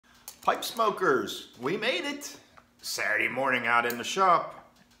Pipe smokers, we made it. Saturday morning out in the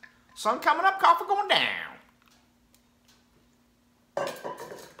shop. Sun coming up, coffee going down.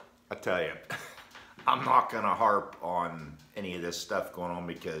 I tell you, I'm not going to harp on any of this stuff going on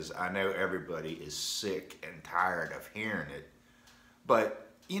because I know everybody is sick and tired of hearing it. But,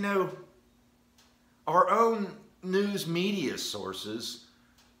 you know, our own news media sources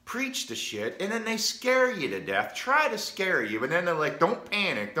preach the shit and then they scare you to death, try to scare you, and then they're like, don't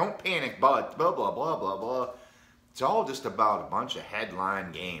panic, but blah, blah, blah, blah, blah. It's all just about a bunch of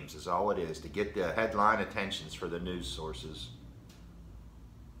headline games is all it is, to get the headline attentions for the news sources.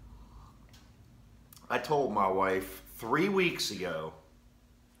 I told my wife 3 weeks ago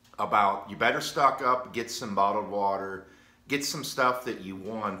about you better stock up, get some bottled water, get some stuff that you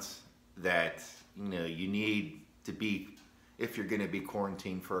want that, you know, you need to be, if you're going to be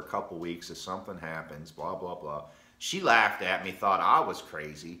quarantined for a couple weeks if something happens, blah, blah, blah. She laughed at me, thought I was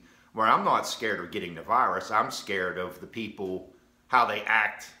crazy. Where I'm not scared of getting the virus, I'm scared of the people, how they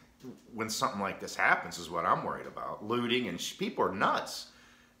act when something like this happens is what I'm worried about. Looting, and people are nuts.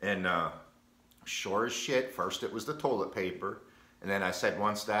 And sure as shit, first it was the toilet paper, and then I said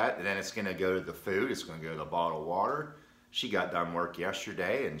once that, and then it's going to go to the food, it's going to go to the bottled water. She got done work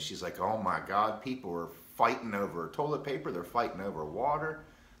yesterday, and she's like, oh my God, people are fighting over toilet paper, they're fighting over water,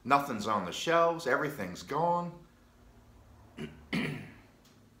 nothing's on the shelves, everything's gone.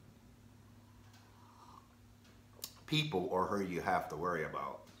 People are who you have to worry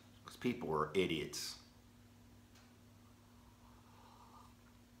about, because people are idiots.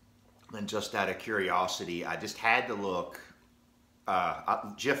 And just out of curiosity, I just had to look,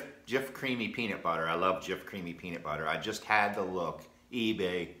 Jif Creamy Peanut Butter, I love Jif Creamy Peanut Butter, I just had to look,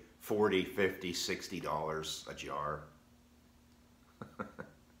 eBay, $40, $50, $60 a jar.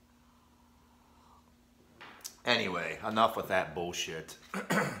 Anyway, enough with that bullshit.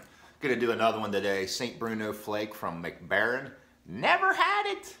 Gonna do another one today. St. Bruno Flake from McBaron. Never had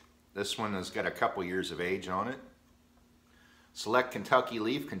it. This one has got a couple years of age on it. Select Kentucky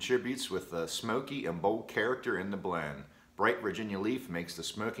leaf contributes with a smoky and bold character in the blend. Bright Virginia leaf makes the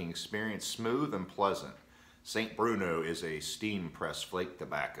smoking experience smooth and pleasant. St. Bruno is a steam-pressed flake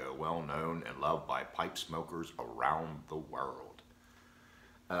tobacco, well known and loved by pipe smokers around the world.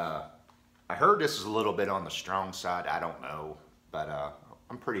 I heard this is a little bit on the strong side. I don't know, but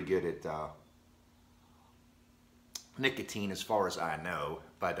I'm pretty good at nicotine as far as I know,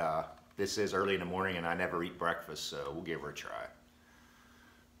 but this is early in the morning and I never eat breakfast, so we'll give her a try.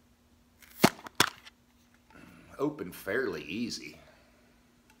 Open fairly easy.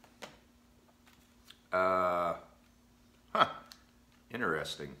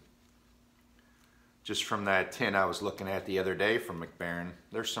 Interesting. Just from that tin I was looking at the other day from McBaron,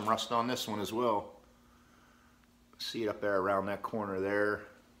 there's some rust on this one as well. See it up there around that corner there,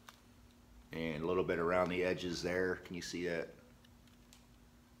 and a little bit around the edges there. Can you see that?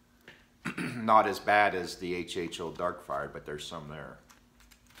 Not as bad as the HH Old Dark Fire, but there's some there.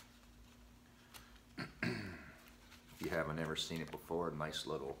 If you haven't ever seen it before, nice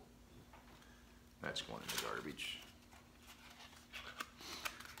little, that's going in the garbage.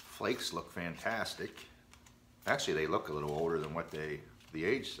 Flakes look fantastic. Actually, they look a little older than what the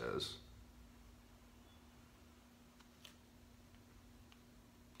age says.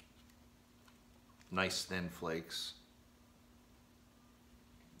 Nice thin flakes.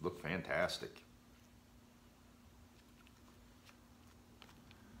 Look fantastic.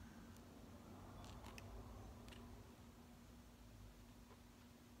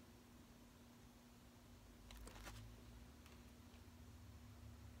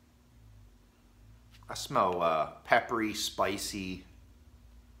 I smell peppery, spicy,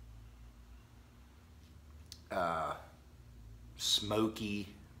 smoky,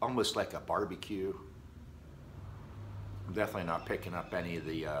 almost like a barbecue. I'm definitely not picking up any of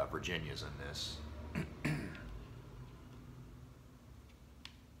the Virginias in this.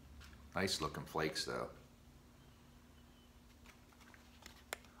 Nice looking flakes though.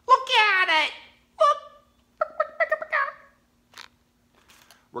 Look at it!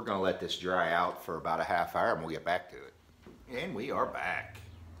 We're going to let this dry out for about a half hour and we'll get back to it. And we are back.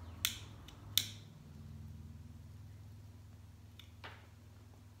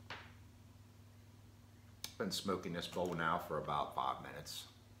 Been smoking this bowl now for about 5 minutes.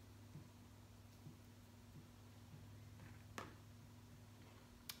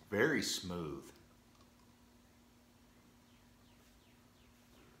 Very smooth.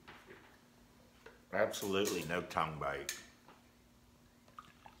 Absolutely no tongue bite.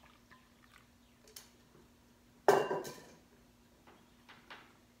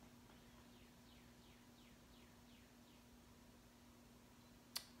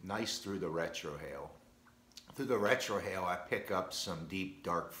 Nice through the retrohale. Through the retrohale, I pick up some deep,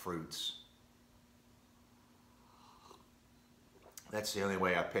 dark fruits. That's the only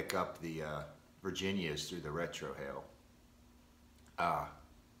way I pick up the Virginias, through the retrohale.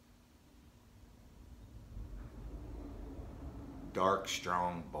 Dark,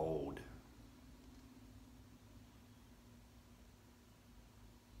 strong, bold.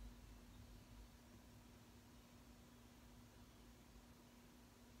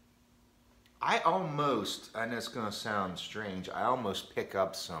 I know it's going to sound strange, I almost pick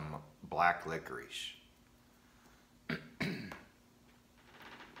up some black licorice. A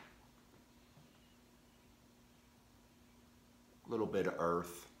little bit of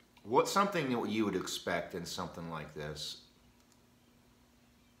earth. What's something that you would expect in something like this?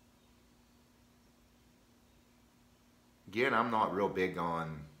 Again, I'm not real big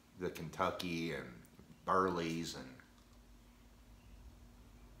on the Kentucky and Burleys and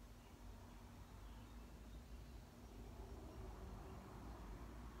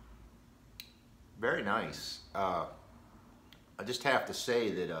very nice. I just have to say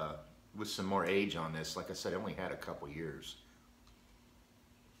that with some more age on this, like I said, I only had a couple years.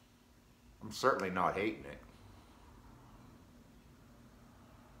 I'm certainly not hating it.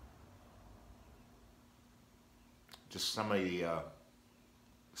 Just some of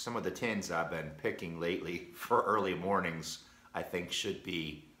the tins I've been picking lately for early mornings, I think should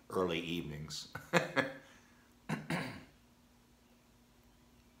be early evenings.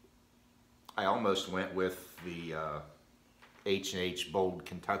 I almost went with the H&H Bold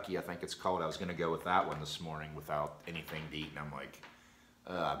Kentucky, I think it's called. I was going to go with that one this morning without anything to eat, and I'm like,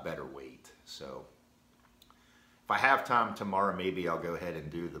 I better wait. So if I have time tomorrow, maybe I'll go ahead and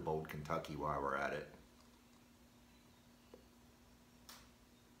do the Bold Kentucky while we're at it.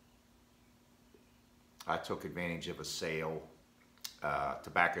 I took advantage of a sale.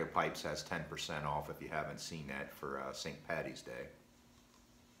 Tobacco Pipes has 10% off if you haven't seen that for St. Patty's Day.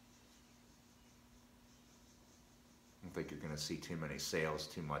 I don't think you're going to see too many sales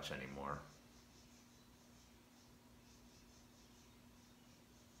too much anymore.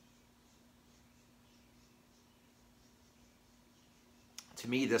 To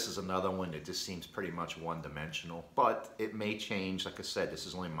me, this is another one that just seems pretty much one-dimensional, but it may change. Like I said, this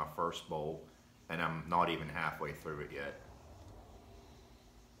is only my first bowl, and I'm not even halfway through it yet.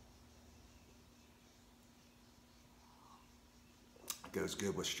 It goes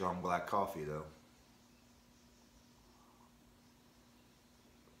good with strong black coffee, though.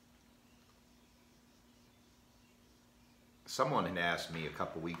 Someone had asked me a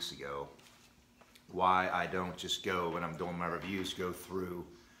couple weeks ago why I don't just go, when I'm doing my reviews, go through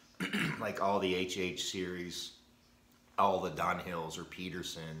like all the HH series, all the Dunhills or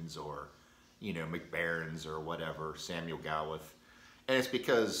Petersons or, you know, McBaron's or whatever, Samuel Gawith. And it's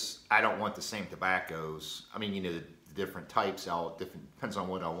because I don't want the same tobaccos. I mean, you know, the different types, all different, depends on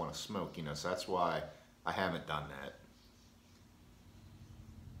what I want to smoke, you know, so that's why I haven't done that.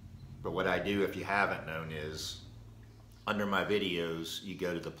 But what I do, if you haven't known, is under my videos, you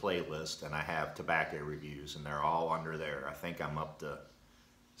go to the playlist and I have tobacco reviews and they're all under there. I think I'm up to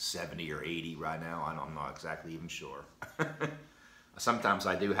 70 or 80 right now. I'm not exactly even sure. Sometimes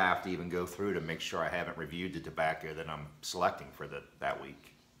I do have to even go through to make sure I haven't reviewed the tobacco that I'm selecting for that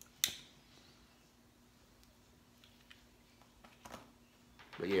week.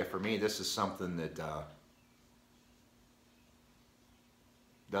 But yeah, for me, this is something that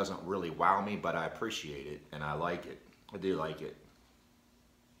doesn't really wow me, but I appreciate it and I like it. I do like it.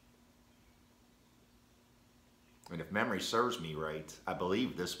 And if memory serves me right, I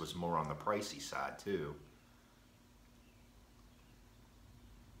believe this was more on the pricey side too.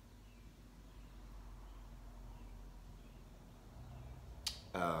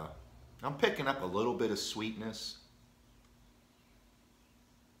 I'm picking up a little bit of sweetness.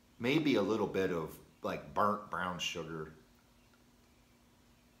 Maybe a little bit of like burnt brown sugar.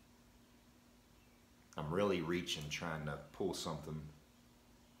 I'm really reaching, trying to pull something.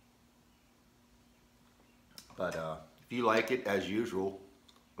 But if you like it, as usual,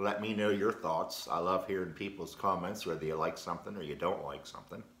 let me know your thoughts. I love hearing people's comments, whether you like something or you don't like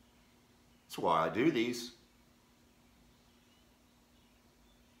something. That's why I do these.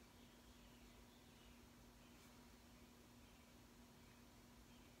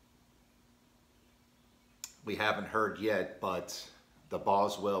 We haven't heard yet, but the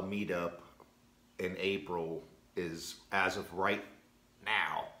Boswell meetup in April is, as of right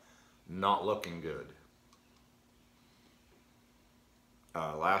now, not looking good.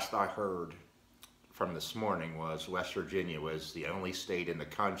 Last I heard from this morning was West Virginia was the only state in the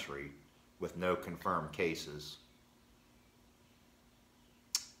country with no confirmed cases.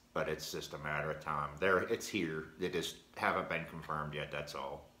 but it's just a matter of time. It's here. They just haven't been confirmed yet, that's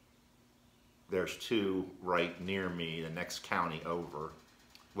all. There's 2 right near me, the next county over,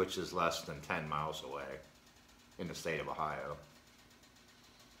 which is less than 10 miles away in the state of Ohio.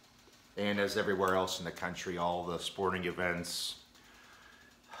 And as everywhere else in the country, all the sporting events,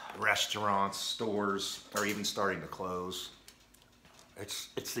 restaurants, stores are even starting to close.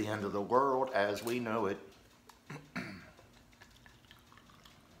 It's the end of the world as we know it.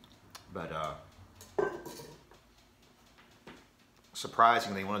 But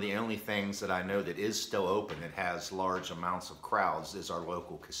surprisingly, one of the only things that I know that is still open that has large amounts of crowds is our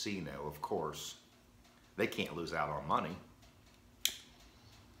local casino, of course. They can't lose out on money.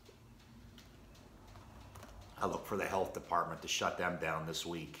 I look for the health department to shut them down this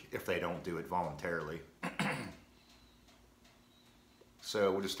week if they don't do it voluntarily.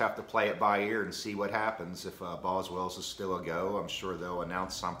 So we'll just have to play it by ear and see what happens. If Boswell's is still a go, I'm sure they'll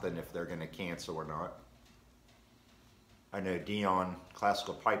announce something if they're going to cancel or not. I know Dion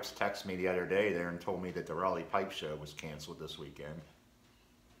Classical Pipes texted me the other day there and told me that the Raleigh Pipe Show was canceled this weekend.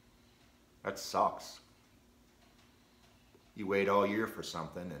 That sucks. You wait all year for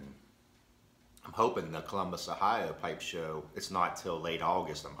something, and I'm hoping the Columbus, Ohio Pipe Show, it's not till late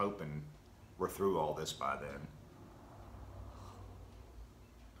August. I'm hoping we're through all this by then.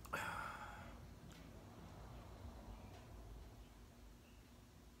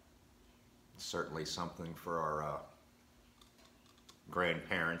 Certainly something for our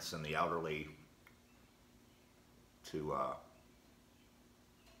grandparents and the elderly to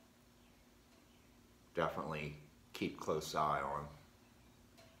definitely keep close eye on.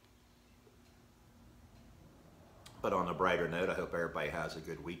 But on a brighter note, I hope everybody has a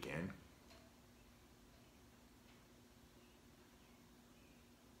good weekend.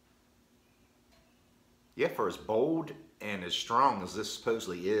 Yeah, for as bold and as strong as this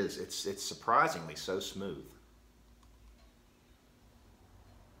supposedly is, it's surprisingly so smooth.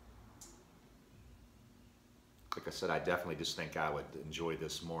 Like I said, I definitely just think I would enjoy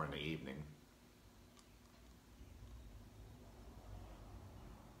this more in the evening.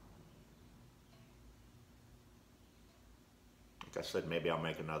 Like I said, maybe I'll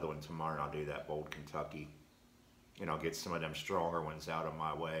make another one tomorrow and I'll do that Bold Kentucky. And I'll get some of them stronger ones out of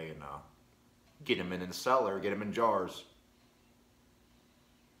my way and get them in the cellar, get them in jars.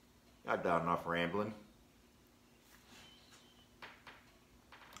 I've done enough rambling.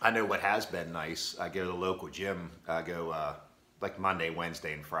 I know what has been nice. I go to the local gym. I go like Monday,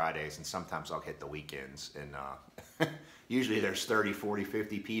 Wednesday, and Fridays, and sometimes I'll hit the weekends. And usually there's 30, 40,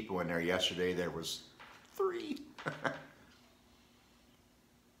 50 people in there. Yesterday there was 3.